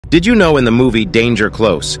Did you know in the movie Danger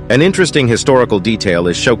Close, an interesting historical detail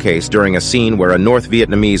is showcased during a scene where a North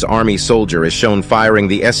Vietnamese army soldier is shown firing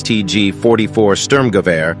the STG-44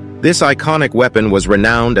 Sturmgewehr? This iconic weapon was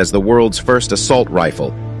renowned as the world's first assault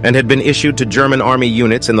rifle and had been issued to German army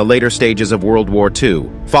units in the later stages of World War II.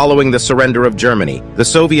 Following the surrender of Germany, the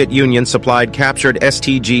Soviet Union supplied captured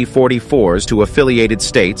STG-44s to affiliated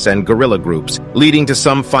states and guerrilla groups, leading to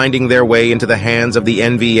some finding their way into the hands of the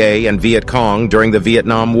NVA and Viet Cong during the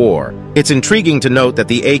Vietnam War. It's intriguing to note that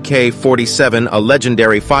the AK-47, a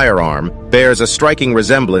legendary firearm, bears a striking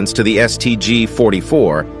resemblance to the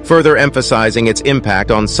STG-44, further emphasizing its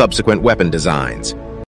impact on subsequent weapon designs.